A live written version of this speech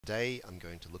Today I'm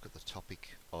going to look at the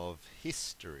topic of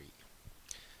history.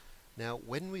 Now,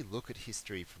 when we look at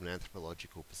history from an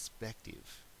anthropological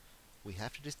perspective, we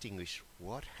have to distinguish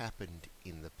what happened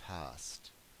in the past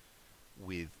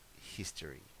with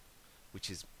history,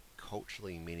 which is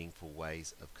culturally meaningful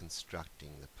ways of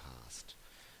constructing the past.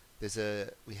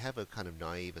 We have a kind of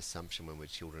naive assumption when we're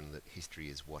children that history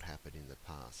is what happened in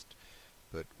the past.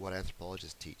 But what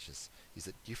anthropologists teach us is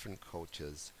that different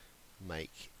cultures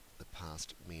make the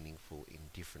past meaningful in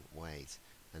different ways,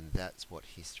 and that's what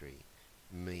history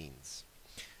means.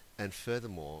 And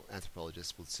furthermore,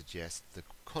 anthropologists would suggest the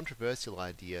controversial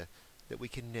idea that we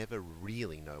can never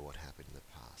really know what happened in the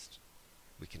past.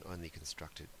 We can only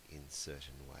construct it in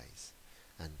certain ways.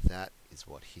 And that is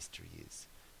what history is,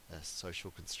 a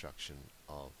social construction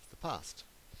of the past.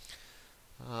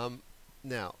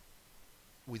 Now,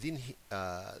 within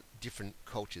different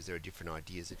cultures, there are different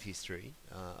ideas of history.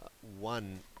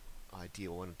 One idea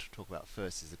I wanted to talk about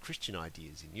first is the Christian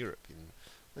ideas in Europe, in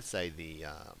let's say the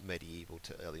medieval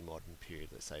to early modern period,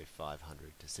 let's say 500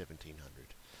 to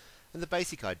 1700. And the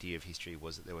basic idea of history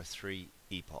was that there were three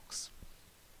epochs.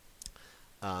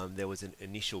 There was an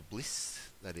initial bliss,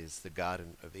 that is the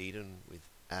Garden of Eden with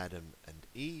Adam and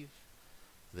Eve.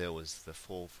 There was the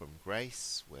fall from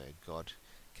grace, where God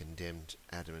condemned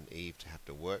Adam and Eve to have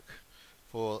to work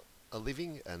for a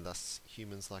living, and thus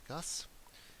humans like us.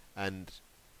 And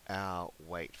our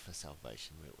wait for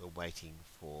salvation. We're waiting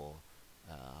for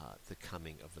the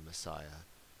coming of the Messiah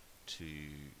to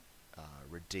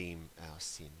redeem our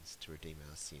sins,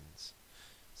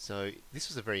 So this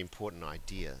was a very important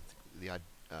idea,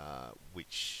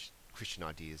 which Christian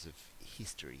ideas of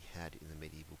history had in the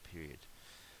medieval period,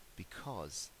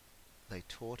 because they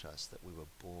taught us that we were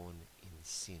born in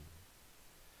sin,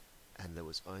 and that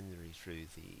was only through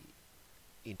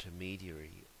the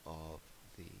intermediary of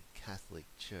the Catholic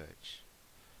Church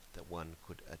that one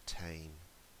could attain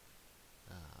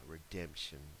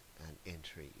redemption and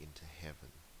entry into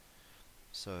heaven.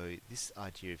 So this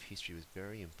idea of history was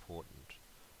very important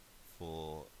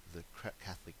for the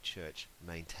Catholic Church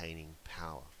maintaining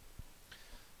power.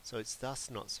 So it's thus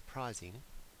not surprising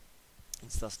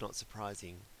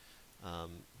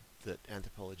that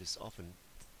anthropologists often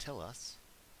tell us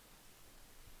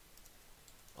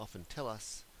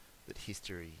that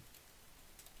history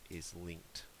is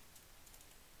linked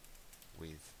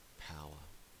with power,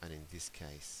 and in this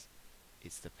case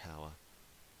it's the power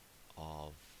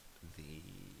of the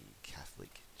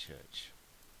Catholic Church.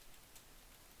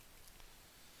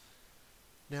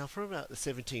 Now, from about the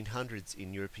 1700s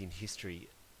in European history,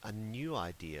 a new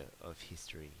idea of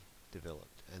history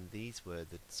developed, and these were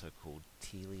the so-called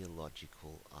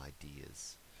teleological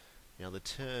ideas. Now, the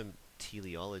term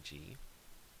teleology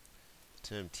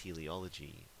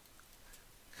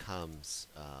comes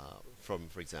from,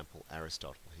 for example,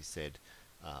 Aristotle, who said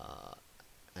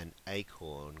an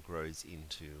acorn grows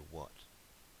into what?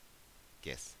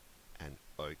 Guess. An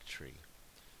oak tree.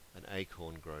 An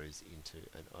acorn grows into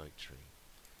an oak tree.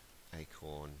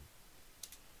 Acorn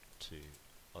to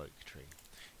oak tree.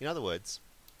 In other words,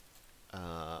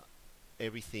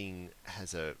 everything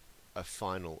has a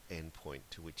final endpoint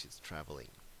to which it's travelling.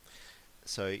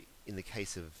 So in the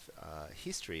case of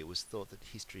history, it was thought that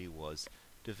history was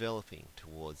developing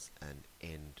towards an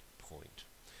end point.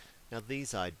 Now,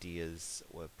 these ideas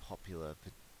were popular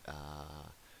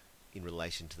in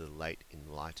relation to the late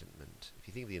Enlightenment. If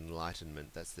you think of the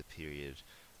Enlightenment, that's the period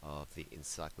of the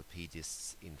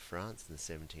encyclopedists in France in the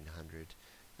 1700s,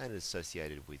 and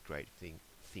associated with great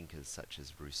thinkers such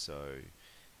as Rousseau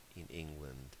in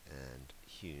England and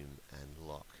Hume and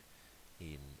Locke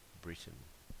in Britain.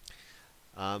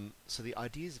 So the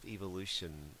ideas of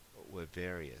evolution were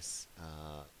various.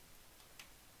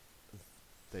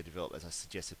 They developed, as I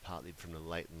suggested, partly from the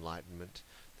late Enlightenment.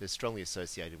 They're strongly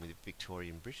associated with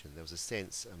Victorian Britain. There was a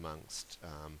sense amongst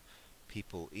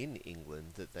people in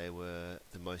England that they were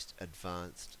the most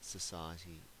advanced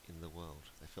society in the world.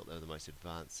 They felt they were the most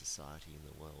advanced society in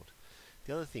the world.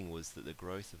 The other thing was that the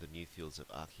growth of the new fields of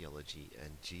archaeology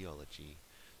and geology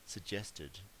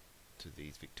suggested to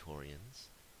these Victorians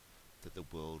that the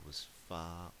world was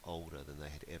far older than they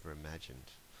had ever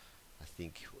imagined. I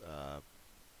think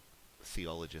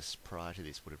theologists prior to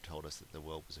this would have told us that the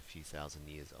world was a few thousand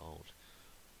years old.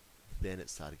 Then it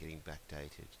started getting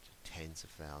backdated to tens of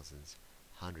thousands,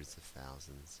 hundreds of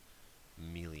thousands,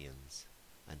 millions,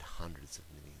 and hundreds of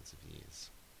millions of years.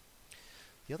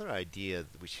 The other idea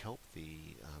which helped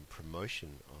the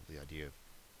promotion of the idea of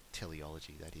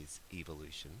teleology, that is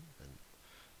evolution, and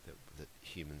that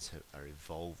humans are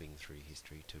evolving through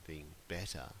history to being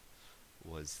better,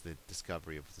 was the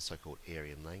discovery of the so-called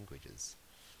Aryan languages.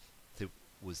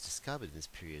 was discovered in this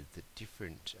period that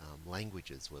different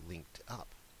languages were linked up.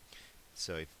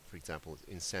 So, if, for example,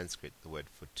 in Sanskrit, the word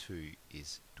for two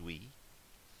is dwi.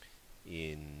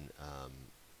 In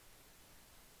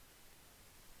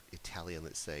Italian,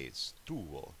 let's say, it's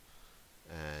duo.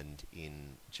 And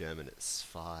in German, it's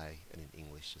zwei. And in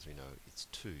English, as we know, it's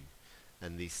two.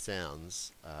 And these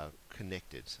sounds are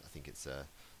connected. I think it's a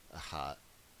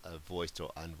voiced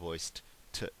or unvoiced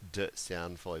t, d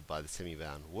sound followed by the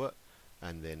semivowel w,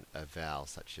 and then a vowel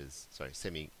such as,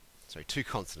 two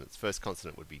consonants. First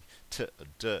consonant would be t or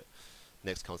d.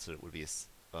 Next consonant would be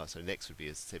next would be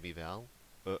a semivowel,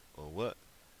 or w,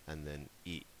 and then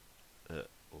I,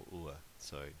 or u.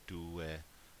 So due,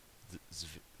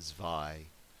 zwei,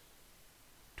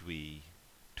 dwi,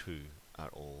 tu are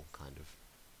all kind of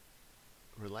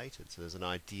related. So there's an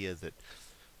idea that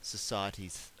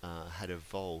societies had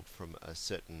evolved from a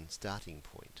certain starting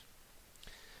point.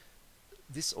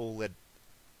 This all led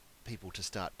people to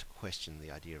start to question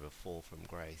the idea of a fall from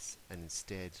grace, and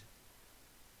instead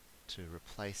to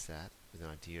replace that with an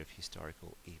idea of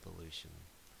historical evolution.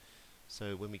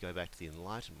 So when we go back to the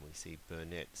Enlightenment, we see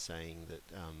Burnet saying that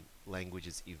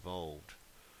languages evolved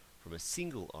from a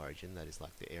single origin, that is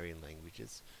like the Aryan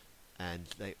languages, and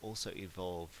they also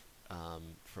evolved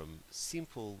from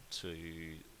simple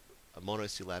to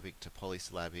monosyllabic to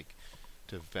polysyllabic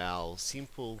to vowel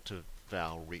simple to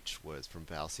vowel rich words, from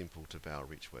vowel simple to vowel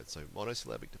rich words. So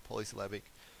monosyllabic to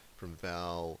polysyllabic, from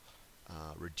vowel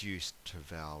reduced to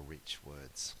vowel rich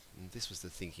words. And this was the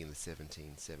thinking in the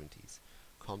 1770s.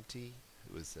 Comte,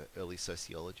 who was an early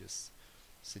sociologist,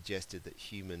 suggested that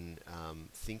human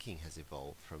thinking has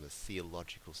evolved from a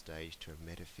theological stage to a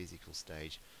metaphysical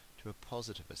stage to a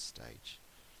positivist stage.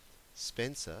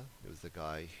 Spencer, who was the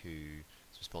guy who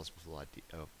is responsible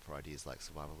for ideas like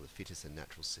survival of the fittest and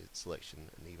natural selection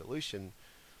and evolution,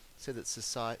 said that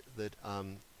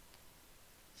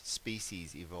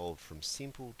species evolved from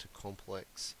simple to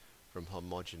complex, from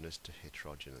homogeneous to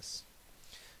heterogeneous.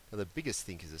 Now, the biggest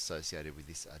thinkers associated with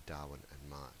this are Darwin and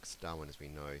Marx. Darwin, as we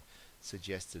know,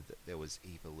 suggested that there was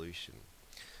evolution.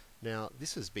 Now,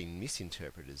 this has been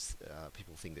misinterpreted as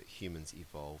people think that humans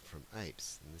evolved from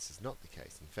apes, and this is not the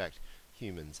case. In fact,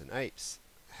 humans and apes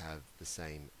have the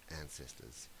same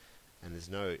ancestors, and there's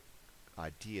no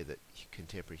idea that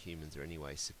contemporary humans are in any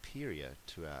way superior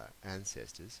to our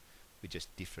ancestors. We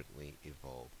just differently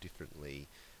evolved, differently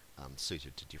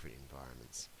suited to different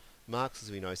environments. Marx,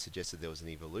 as we know, suggested there was an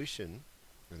evolution,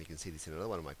 and you can see this in another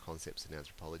one of my concepts in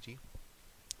anthropology.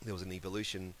 There was an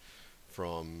evolution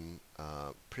from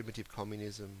primitive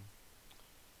communism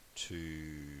to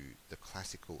the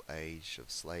classical age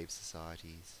of slave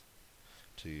societies,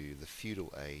 to the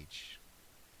feudal age,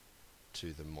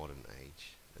 to the modern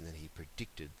age. And then he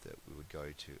predicted that we would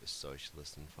go to a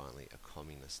socialist and finally a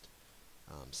communist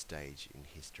stage in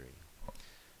history.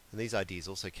 And these ideas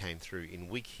also came through in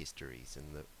Whig histories,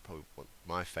 and probably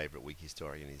my favourite Whig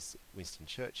historian is Winston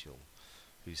Churchill,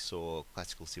 who saw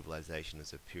classical civilization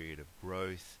as a period of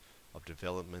growth, of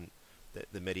development,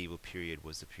 that the medieval period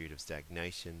was a period of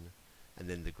stagnation, and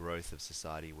then the growth of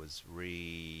society was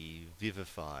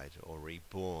revivified or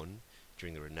reborn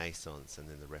during the Renaissance and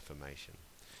then the Reformation.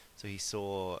 So he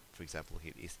saw, for example,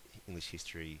 in English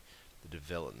history, the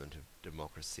development of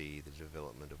democracy, the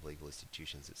development of legal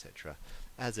institutions, etc.,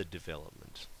 as a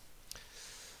development.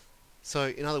 So,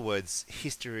 in other words,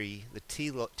 history, the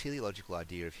teleological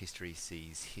idea of history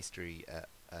sees history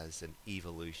as an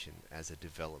evolution, as a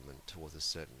development towards a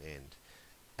certain end,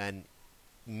 and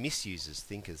misuses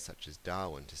thinkers such as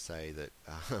Darwin to say that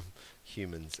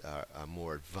humans are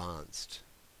more advanced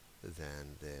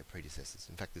than their predecessors.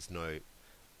 In fact, there's no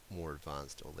more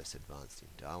advanced or less advanced in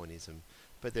Darwinism,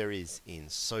 but there is in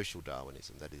social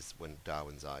Darwinism, that is when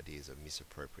Darwin's ideas are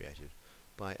misappropriated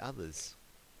by others.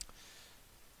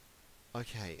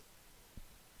 Okay,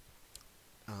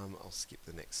 I'll skip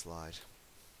the next slide.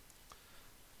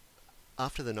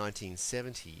 After the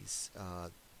 1970s,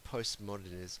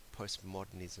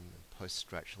 postmodernism and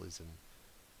post-structuralism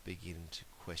begin to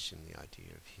question the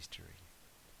idea of history.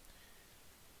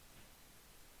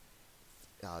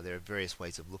 There are various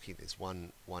ways of looking at this.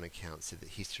 One account said that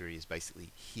history is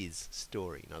basically his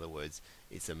story. In other words,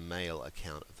 it's a male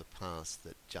account of the past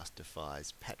that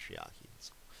justifies patriarchy.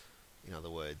 In other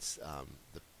words,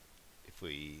 if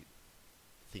we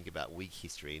think about Whig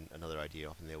history, another idea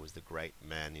often there was the great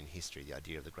man in history, the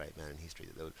idea of the great man in history,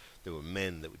 that there were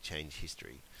men that would change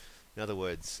history. In other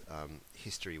words,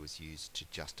 history was used to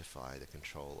justify the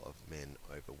control of men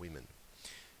over women.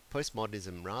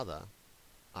 Postmodernism rather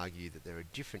argued that there are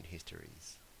different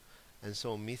histories, and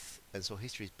so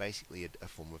history is basically a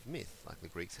form of myth. Like the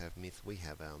Greeks have myth, we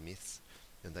have our myths,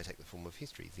 and they take the form of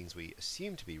history, things we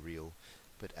assume to be real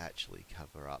but actually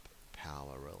cover up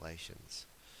power relations.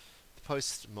 The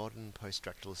postmodern,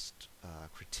 post-structuralist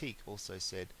critique also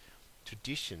said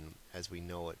tradition as we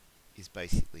know it is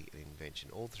basically an invention.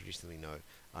 All the traditions we know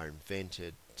are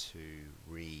invented to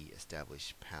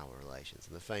re-establish power relations.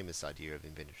 And the famous idea of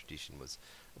invented tradition was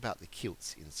about the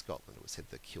kilts in Scotland. It was said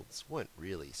the kilts weren't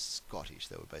really Scottish.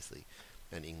 They were basically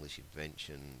an English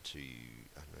invention to,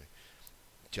 I don't know,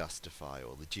 justify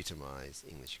or legitimise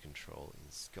English control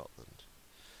in Scotland.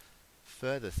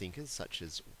 Further thinkers such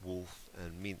as Woolf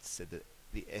and Mintz said that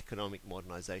the economic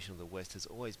modernisation of the West has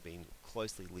always been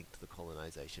closely linked to the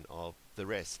colonisation of the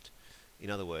rest. In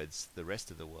other words, the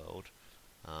rest of the world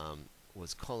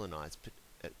was colonised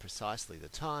at precisely the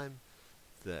time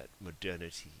that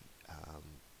modernity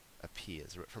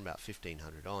appears. From about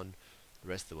 1500 on, the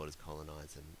rest of the world is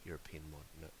colonised and European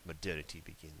modernity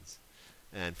begins.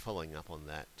 And following up on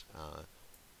that,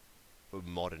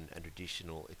 modern and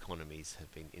traditional economies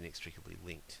have been inextricably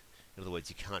linked. In other words,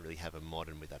 you can't really have a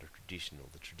modern without a traditional.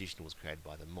 The traditional was created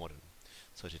by the modern.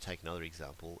 So to take another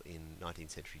example, in 19th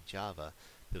century Java,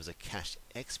 there was a cash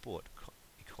export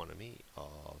economy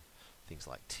of things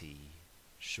like tea,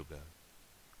 sugar,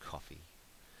 coffee.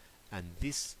 And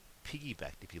this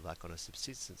piggybacked, if you like, on a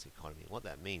subsistence economy. What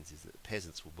that means is that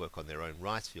peasants would work on their own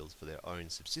rice fields for their own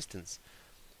subsistence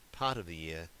part of the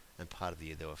year, and part of the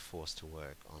year they were forced to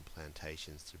work on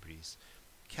plantations to produce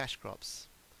cash crops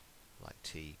like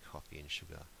tea, coffee and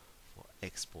sugar for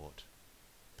export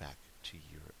back to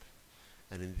Europe.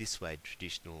 And in this way,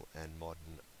 traditional and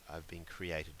modern have been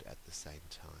created at the same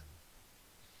time.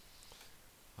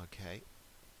 Okay.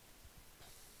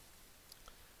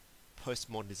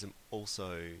 Postmodernism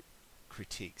also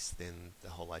critiques then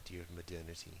the whole idea of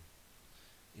modernity.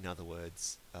 In other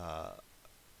words,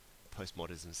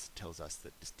 postmodernism tells us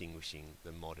that distinguishing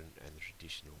the modern and the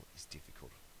traditional is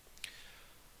difficult.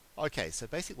 Okay, so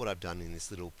basically what I've done in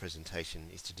this little presentation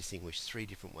is to distinguish three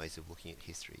different ways of looking at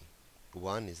history.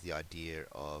 One is the idea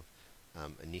of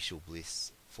initial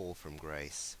bliss, fall from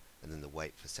grace, and then the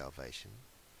wait for salvation.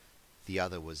 The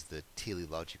other was the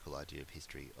teleological idea of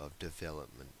history of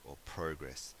development or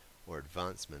progress or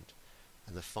advancement.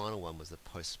 And the final one was the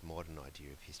postmodern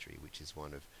idea of history, which is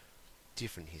one of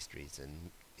different histories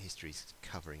and histories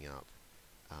covering up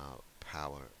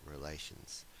power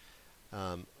relations.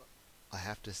 I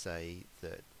have to say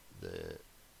that the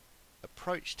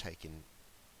approach taken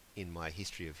in my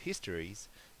history of histories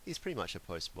is pretty much a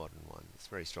postmodern one. It's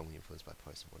very strongly influenced by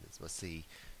postmodernism. I see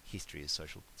history as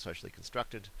socially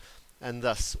constructed, and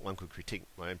thus one could critique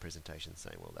my own presentation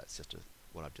saying, well, that's just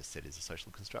what I've just said is a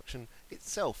social construction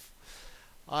itself.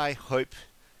 I hope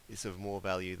it's of more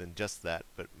value than just that,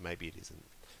 but maybe it isn't.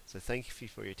 So thank you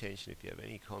for your attention. If you have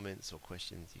any comments or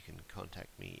questions, you can contact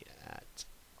me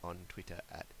on Twitter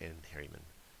at @Herriman.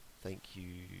 Thank you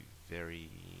very